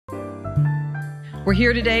We're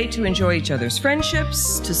here today to enjoy each other's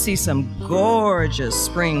friendships, to see some gorgeous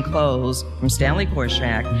spring clothes from Stanley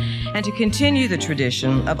Korshak, and to continue the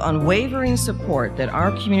tradition of unwavering support that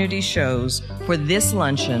our community shows for this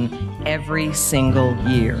luncheon every single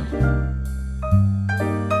year.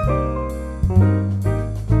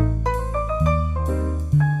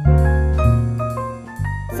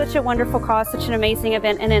 Such a wonderful cause, such an amazing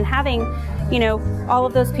event, and in having, all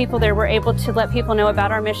of those people there, we're able to let people know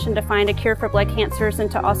about our mission to find a cure for blood cancers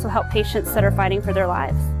and to also help patients that are fighting for their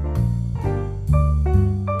lives.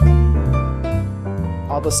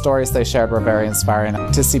 All the stories they shared were very inspiring.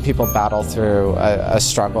 To see people battle through a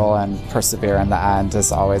struggle and persevere in the end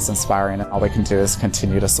is always inspiring. And all we can do is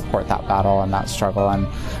continue to support that battle and that struggle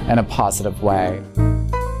in a positive way.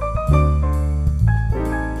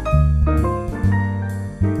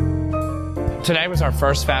 Today was our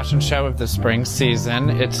first fashion show of the spring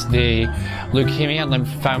season. It's the Leukemia and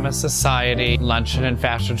Lymphoma Society Luncheon and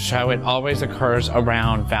Fashion Show. It always occurs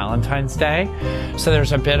around Valentine's Day. So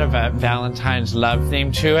there's a bit of a Valentine's love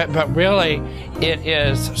theme to it, but really it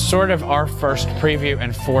is sort of our first preview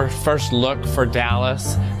and first look for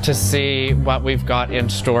Dallas to see what we've got in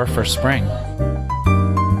store for spring.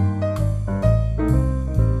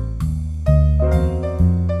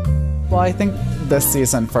 Well, I think this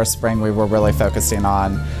season for spring we were really focusing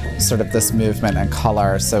on sort of this movement and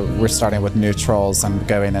color. So we're starting with neutrals and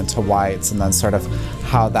going into whites, and then sort of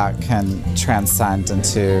how that can transcend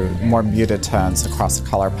into more muted tones across the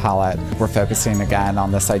color palette. We're focusing again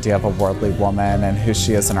on this idea of a worldly woman and who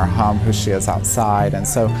she is in her home, who she is outside. And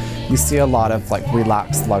so you see a lot of like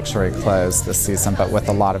relaxed luxury clothes this season, but with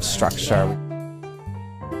a lot of structure.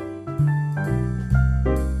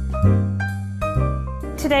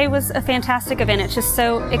 Today was a fantastic event. It's just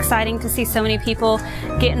so exciting to see so many people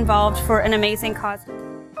get involved for an amazing cause.